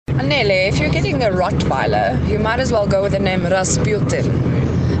Nele, if you're getting a Rottweiler, you might as well go with the name Rasputin.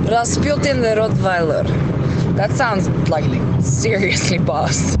 Rasputin the Rottweiler. That sounds like seriously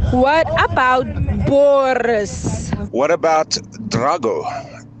boss. What about Boris? What about Drago?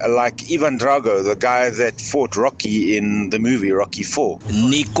 Like Ivan Drago, the guy that fought Rocky in the movie Rocky 4.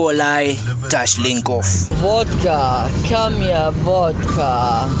 Nikolai Tashlinkov. Vodka, come here,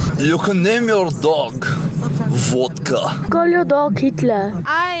 vodka. You can name your dog Vodka. Call your dog Hitler.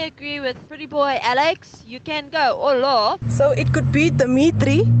 I agree with pretty boy Alex. You can go Olo. So it could be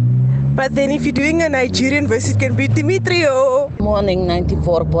Dimitri, but then if you're doing a Nigerian verse, it can be Dimitrio. Morning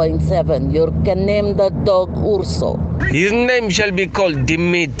 94.7. You can name the dog Urso. His name shall be called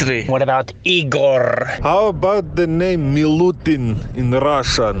Dimitri. What about Igor? How about the name Milutin in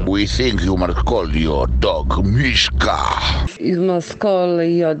Russian? We think you must call your dog Mishka. You must call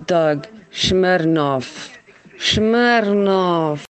your dog Smirnov. Smirnov.